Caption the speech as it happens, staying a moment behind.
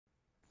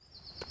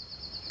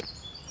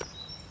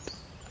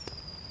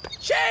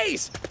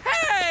Chase!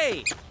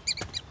 Hey!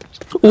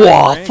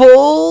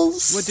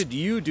 Waffles? What did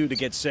you do to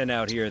get sent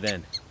out here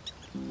then?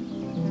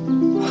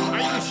 Are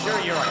you sure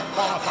you're a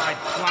qualified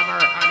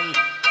plumber, honey?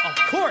 Of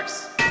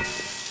course!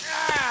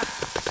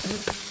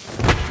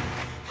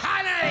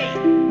 Honey!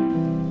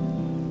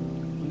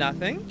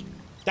 Nothing?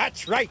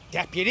 That's right,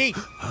 deputy.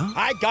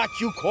 I got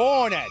you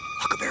cornered.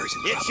 Huckleberry's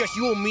in It's just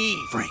you and me.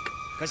 Frank,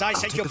 Because I I'll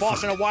sent take your the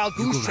boss on front. a wild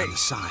You goose go around the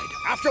chase. side.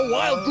 After a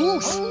wild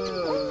goose.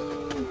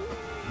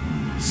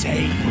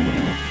 Say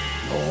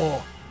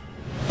your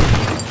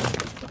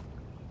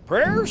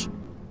prayers?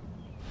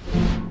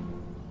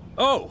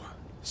 Oh,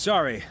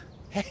 sorry.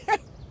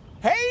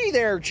 Hey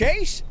there,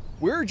 Chase.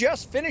 We're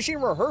just finishing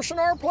rehearsing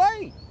our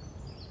play.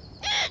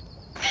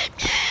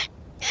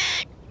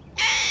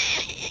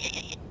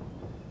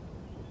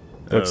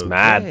 Looks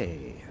mad.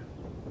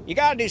 You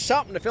gotta do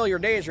something to fill your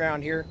days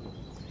around here.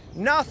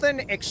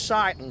 Nothing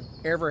exciting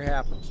ever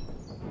happens.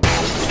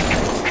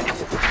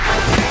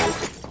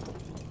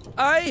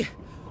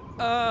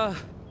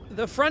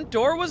 The front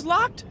door was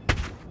locked?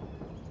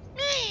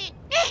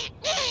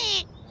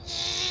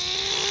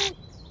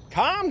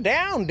 Calm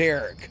down,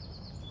 Derek.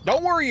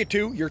 Don't worry, you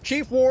two. Your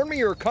chief warned me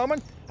you're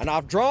coming, and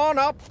I've drawn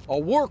up a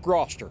work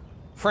roster.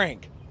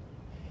 Frank,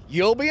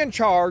 you'll be in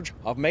charge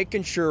of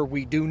making sure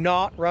we do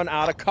not run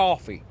out of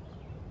coffee.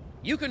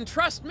 You can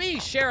trust me,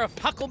 Sheriff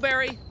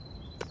Huckleberry.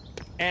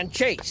 And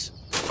Chase.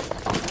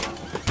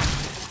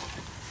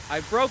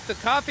 I broke the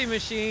coffee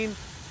machine.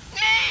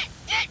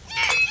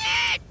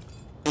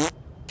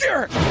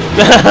 Derek!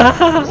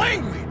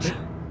 Language!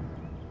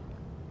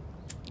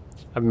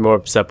 I'm more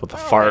upset with the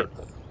fart.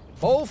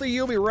 Both of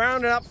you be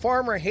rounding up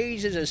Farmer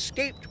Hayes'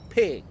 escaped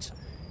pigs.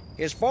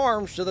 His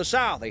farm's to the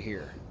south of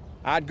here.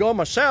 I'd go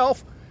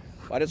myself,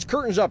 but it's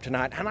curtains up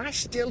tonight, and I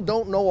still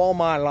don't know all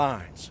my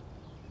lines.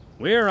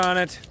 We're on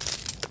it.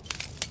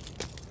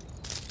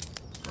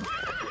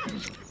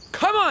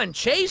 Come on,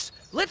 Chase.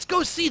 Let's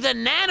go see the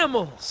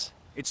nanimals.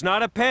 It's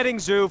not a petting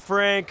zoo,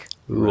 Frank.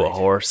 Ooh, a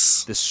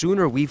horse. The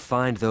sooner we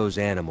find those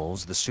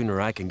animals, the sooner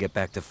I can get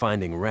back to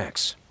finding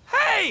Rex.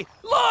 Hey,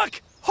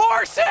 look!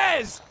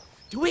 Horses!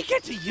 Do we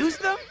get to use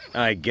them?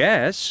 I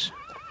guess.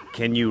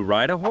 Can you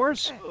ride a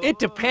horse? It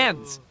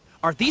depends.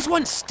 Are these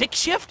ones stick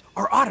shift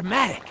or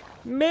automatic?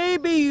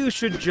 Maybe you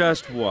should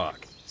just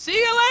walk. See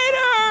you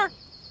later!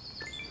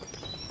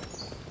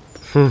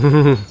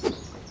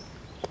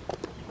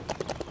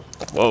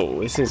 Whoa,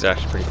 these things are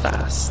actually pretty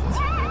fast.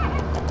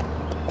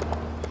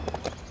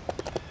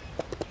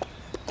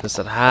 Does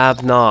it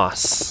have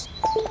nos?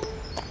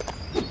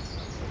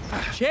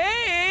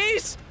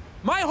 Chase!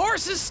 My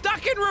horse is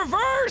stuck in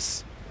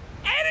reverse!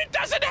 And it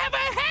doesn't have a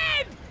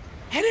head!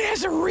 And it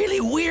has a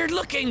really weird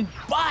looking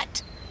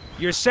butt!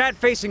 You're sat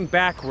facing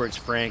backwards,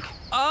 Frank.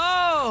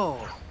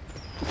 Oh!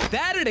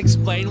 That'd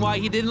explain why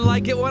he didn't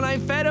like it when I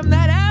fed him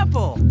that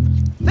apple!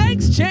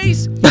 Thanks,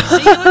 Chase!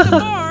 See you at the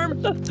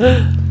farm!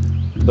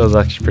 That was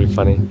actually pretty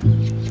funny.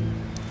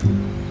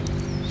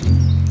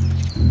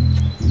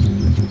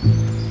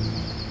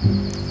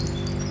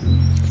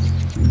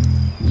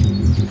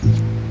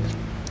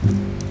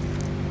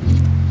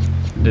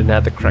 Didn't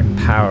have the correct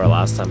power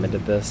last time I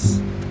did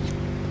this.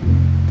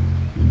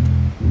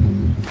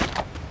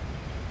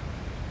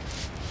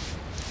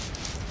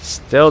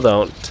 Still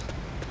don't.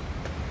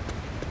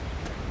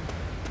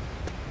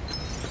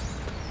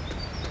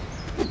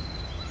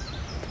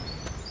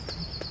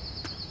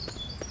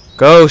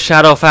 Go,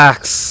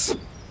 Shadowfax!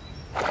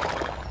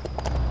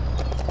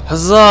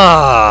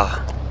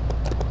 Huzzah!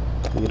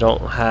 You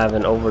don't have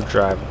an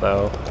overdrive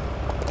though.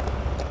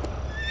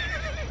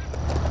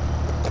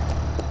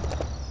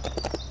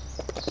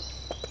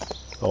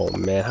 Oh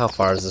man, how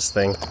far is this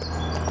thing?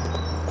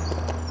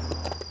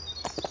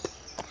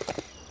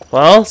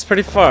 Well, it's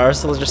pretty far,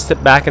 so let's just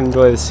sit back and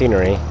enjoy the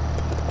scenery.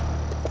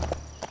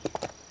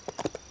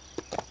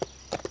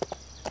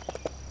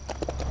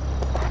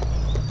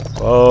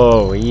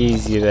 Whoa,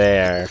 easy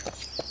there.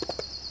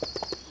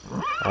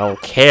 I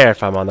don't care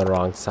if I'm on the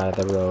wrong side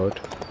of the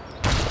road.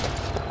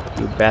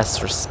 You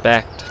best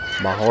respect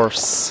my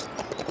horse.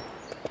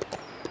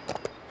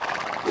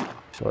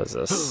 What is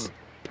this?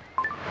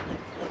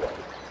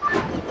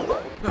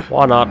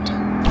 Why not?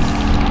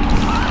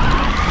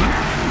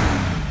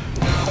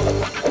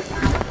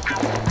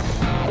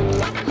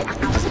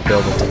 Just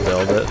build it to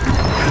build it.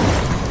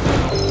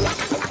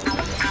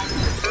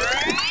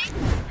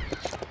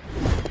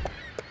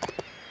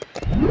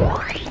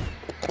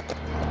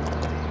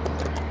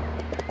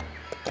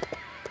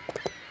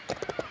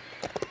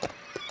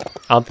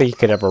 I don't think you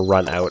could ever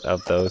run out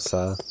of those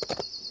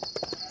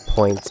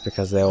points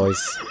because they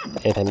always,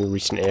 anytime you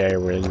reach an area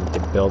where you need to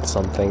build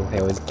something, they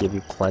always give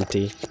you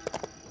plenty.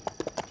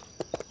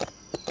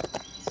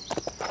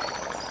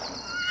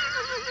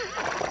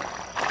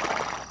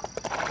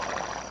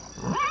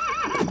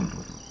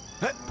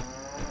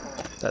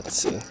 Let's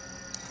see.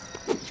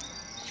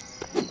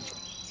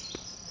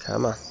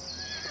 Come on.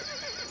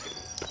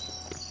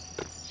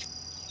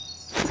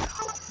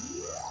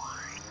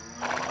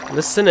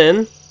 Listen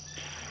in.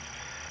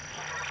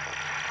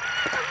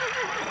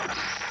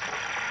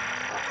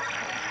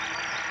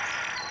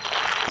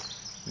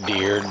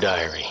 Dear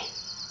Diary,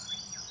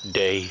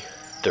 Day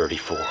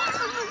 34.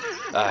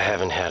 I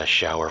haven't had a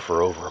shower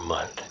for over a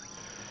month,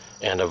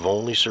 and I've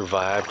only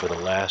survived for the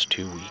last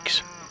 2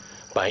 weeks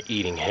by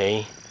eating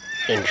hay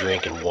and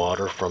drinking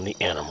water from the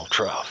animal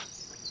trough.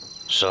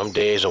 Some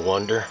days I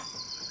wonder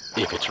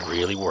if it's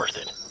really worth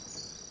it.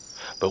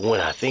 But when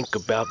I think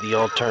about the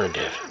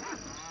alternative,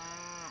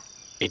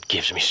 it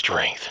gives me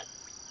strength.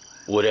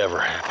 Whatever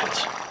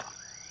happens,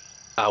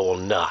 I will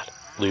not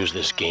lose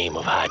this game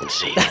of hide and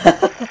seek.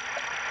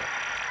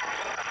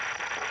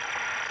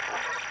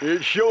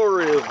 It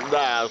sure is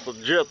nice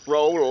of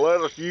Jethro to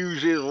let us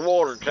use his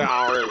water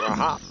tower as a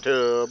hot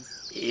tub.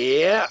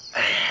 Yeah,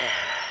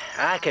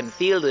 I can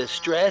feel the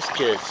stress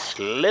just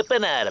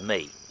slipping out of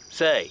me.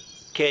 Say,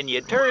 can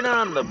you turn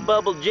on the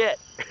bubble jet?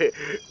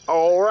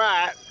 All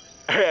right,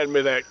 hand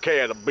me that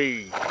can of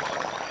beans.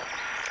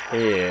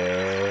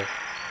 Yeah.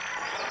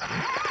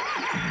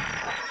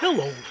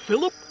 Hello,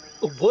 Philip.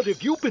 What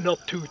have you been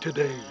up to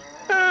today?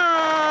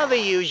 The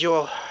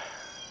usual.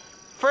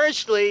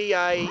 Firstly,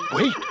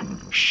 Wait!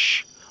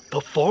 Shh!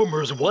 The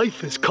farmer's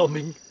wife is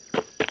coming.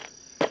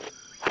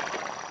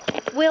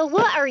 Well,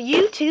 what are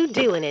you two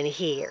doing in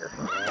here?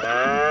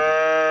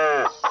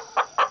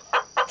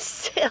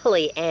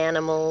 Silly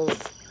animals.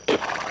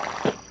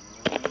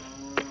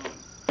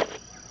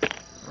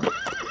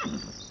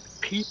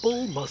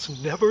 People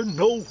must never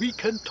know we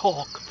can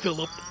talk,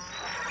 Philip.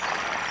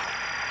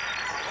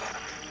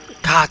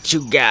 Got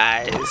you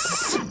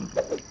guys.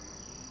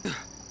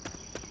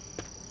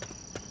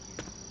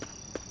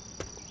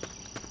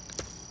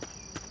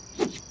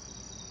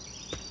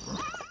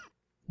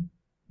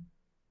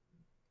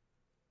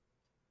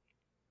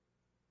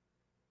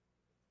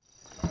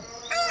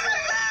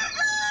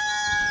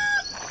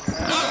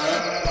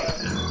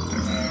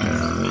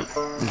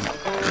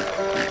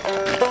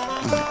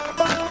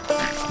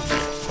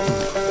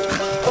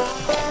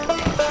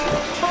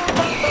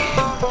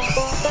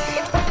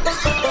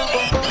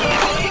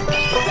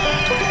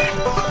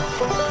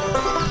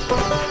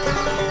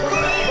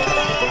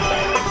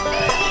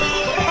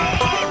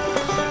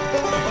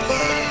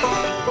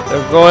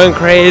 They're going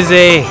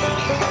crazy,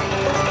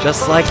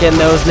 just like in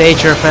those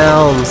nature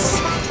films.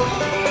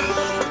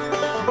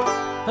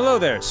 Hello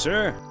there,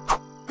 sir.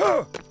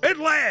 Oh, at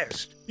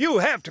last! You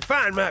have to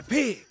find my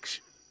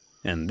pigs.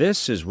 And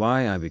this is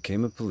why I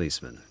became a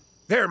policeman.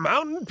 They're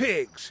mountain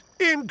pigs.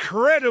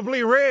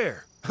 Incredibly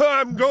rare.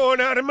 I'm going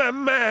out of my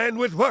mind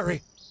with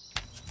worry.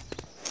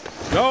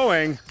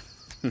 Going?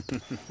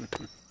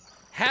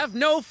 have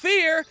no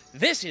fear.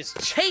 This is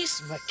Chase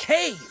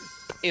McCain.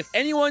 If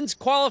anyone's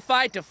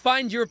qualified to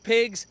find your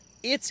pigs,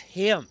 it's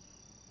him.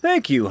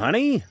 Thank you,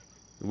 honey.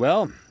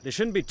 Well, they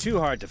shouldn't be too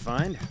hard to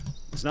find.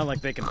 It's not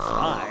like they can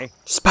fly.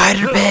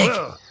 Spider pig!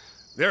 Well,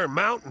 they're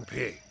mountain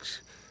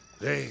pigs.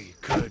 They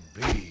could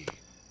be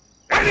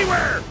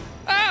anywhere!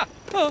 Ah!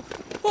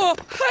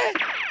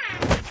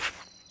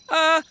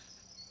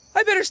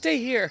 I better stay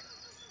here.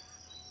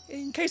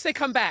 In case they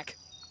come back.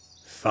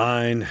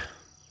 Fine.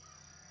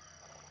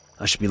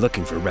 I should be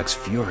looking for Rex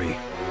Fury.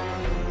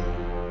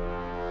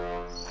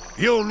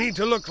 You'll need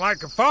to look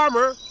like a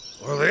farmer,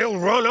 or they'll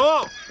run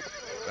off.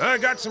 I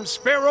got some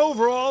spare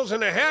overalls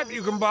and a hat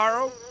you can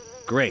borrow.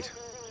 Great.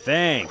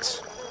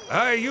 Thanks.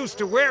 I used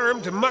to wear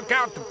them to muck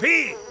out the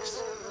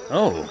pigs.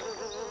 Oh.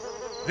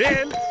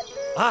 Then,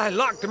 I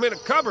locked them in a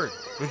cupboard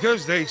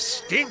because they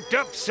stinked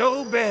up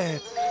so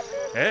bad.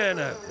 And,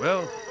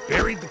 well,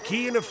 buried the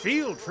key in a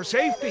field for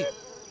safety.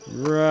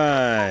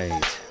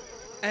 Right.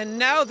 And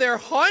now they're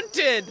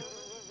haunted.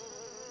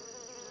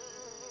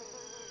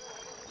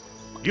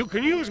 You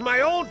can use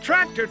my old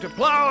tractor to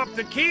plow up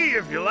the key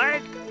if you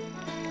like.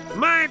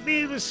 Might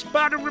need a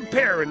spot of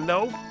repairing,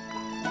 though.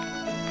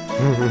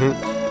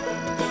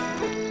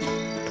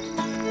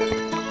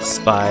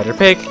 Spider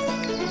pig.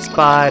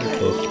 Spider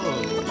pig.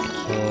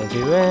 Can't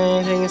do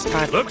anything,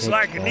 spider Looks pig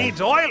like it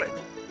needs oiling.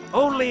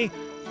 Only,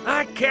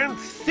 I can't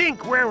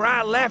think where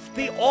I left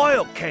the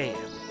oil can.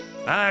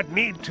 I'd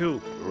need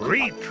to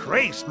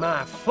retrace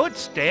my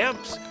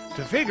footsteps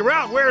to figure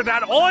out where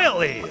that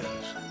oil is.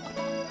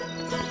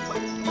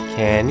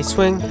 Can he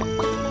swing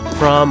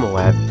from a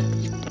web?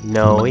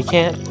 No, he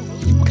can't,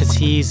 cause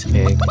he's a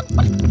pig.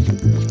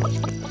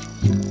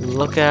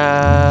 Look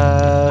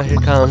out,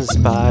 here comes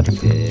Spider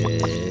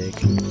Pig.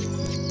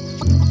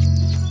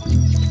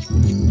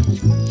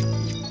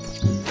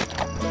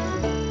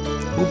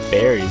 Who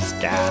buries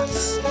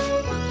gas?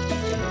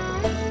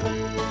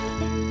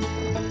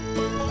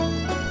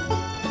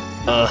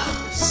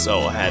 Ugh,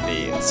 so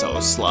heavy and so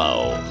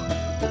slow.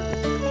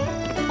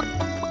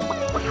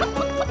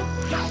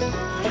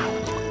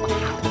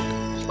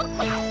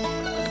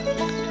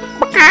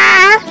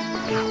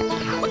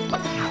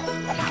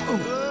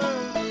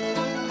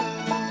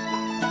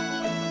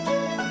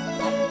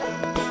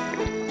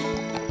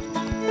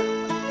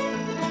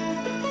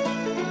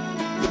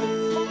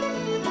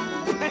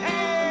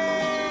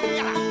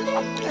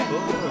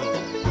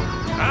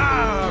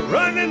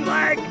 Running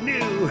like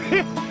new.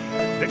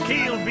 The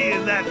key'll be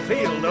in that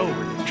field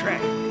over the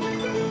track.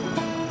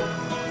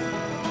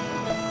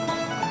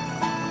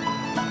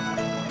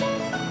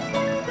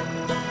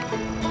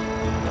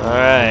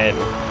 Alright.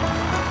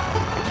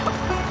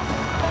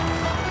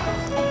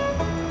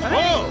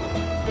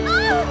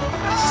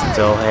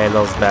 Still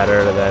handles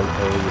better than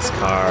police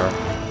car.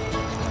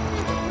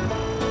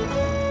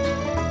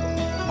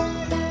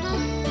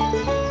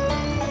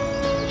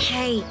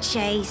 Hey,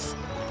 Chase.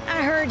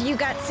 I heard you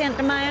got sent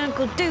to my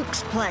Uncle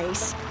Duke's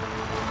place.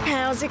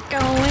 How's it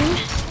going?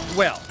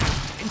 Well,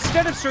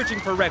 instead of searching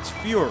for Rex's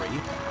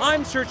fury,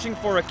 I'm searching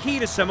for a key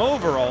to some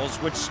overalls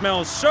which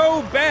smell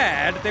so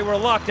bad they were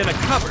locked in a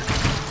cupboard.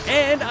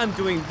 And I'm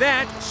doing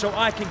that so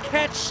I can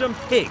catch some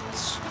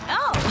pigs.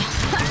 Oh,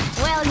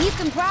 well, you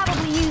can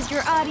probably use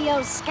your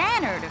audio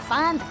scanner to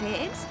find the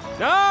pigs.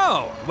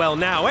 Oh, well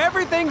now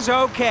everything's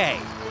okay.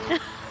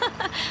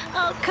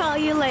 I'll call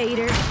you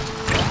later.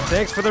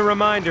 Thanks for the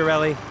reminder,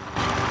 Ellie.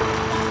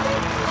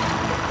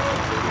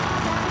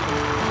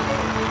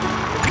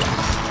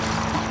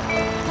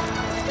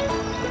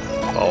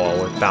 Oh,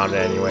 well, we found it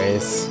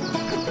anyways.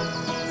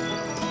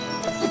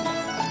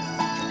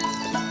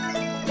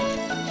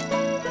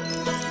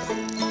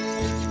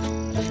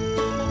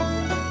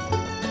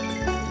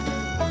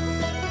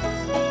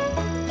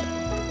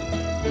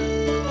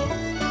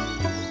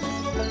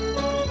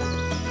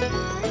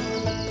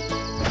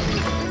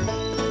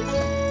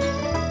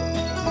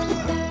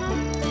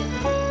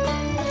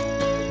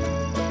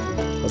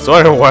 I was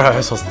wondering where I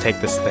was supposed to take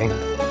this thing.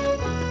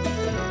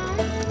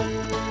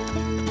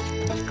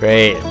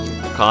 Great.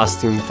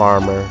 Costume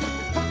farmer.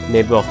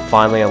 Maybe we'll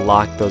finally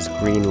unlock those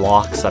green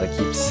locks that I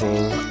keep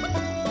seeing.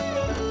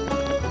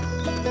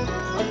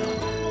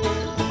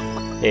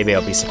 Maybe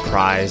I'll be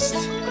surprised.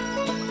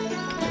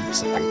 Maybe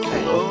something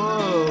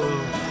cool.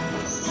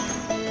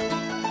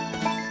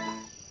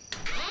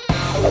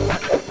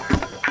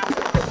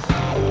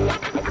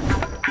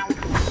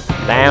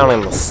 Down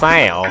in the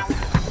south.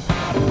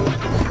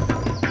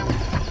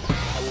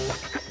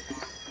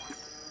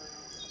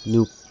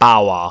 New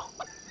power.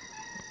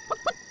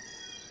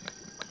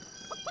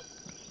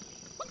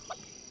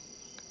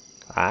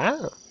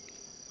 Ah.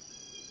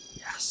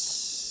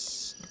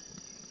 Yes.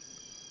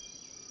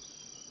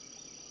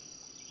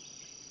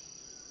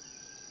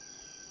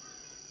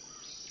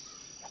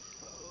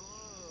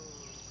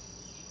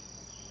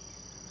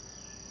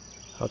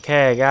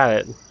 Okay, I got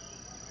it.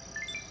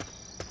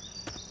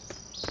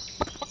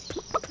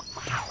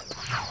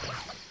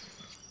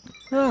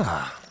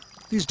 Ah,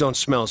 these don't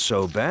smell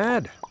so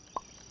bad.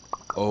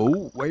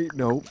 Oh, wait,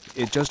 no,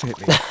 it just hit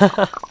me.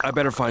 I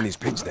better find these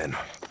pigs then.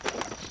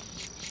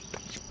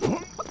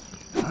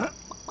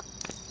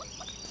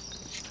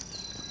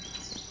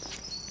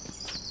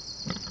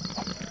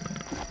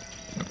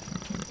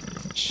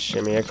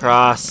 Shimmy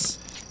across.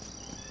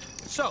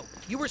 So,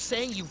 you were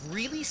saying you've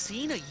really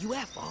seen a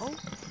UFO?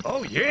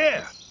 Oh,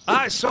 yeah.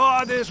 I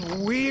saw this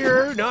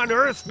weird,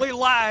 unearthly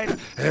light,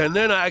 and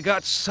then I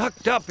got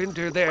sucked up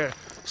into their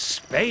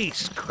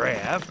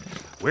spacecraft,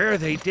 where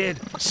they did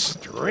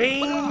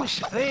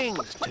strange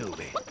things to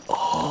me.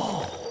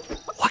 Oh,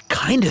 what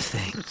kind of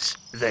things?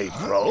 They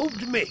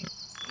probed me.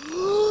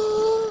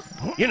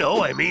 You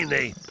know, I mean,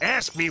 they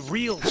asked me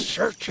real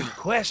searching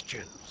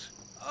questions.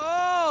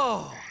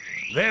 Oh!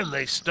 Then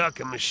they stuck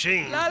a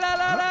machine. La la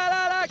la la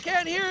la la,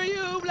 can't hear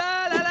you.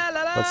 La la la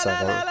la la. 1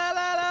 second. La la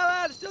la la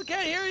la, still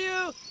can't hear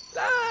you.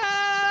 La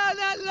la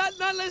la la,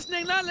 not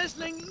listening, not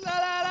listening. La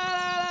la la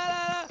la la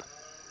la.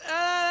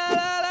 La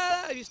la la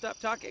la. Have you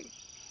stopped talking?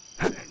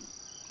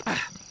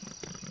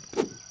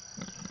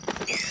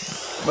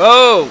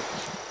 Whoa!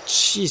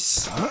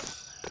 Jeez.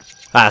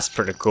 That's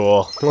pretty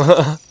cool.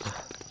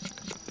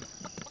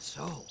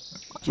 So,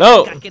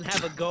 no! I can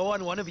have a go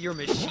on one of your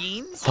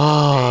machines?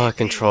 Oh,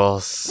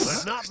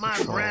 controls. But not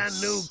my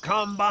brand new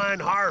combine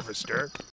harvester.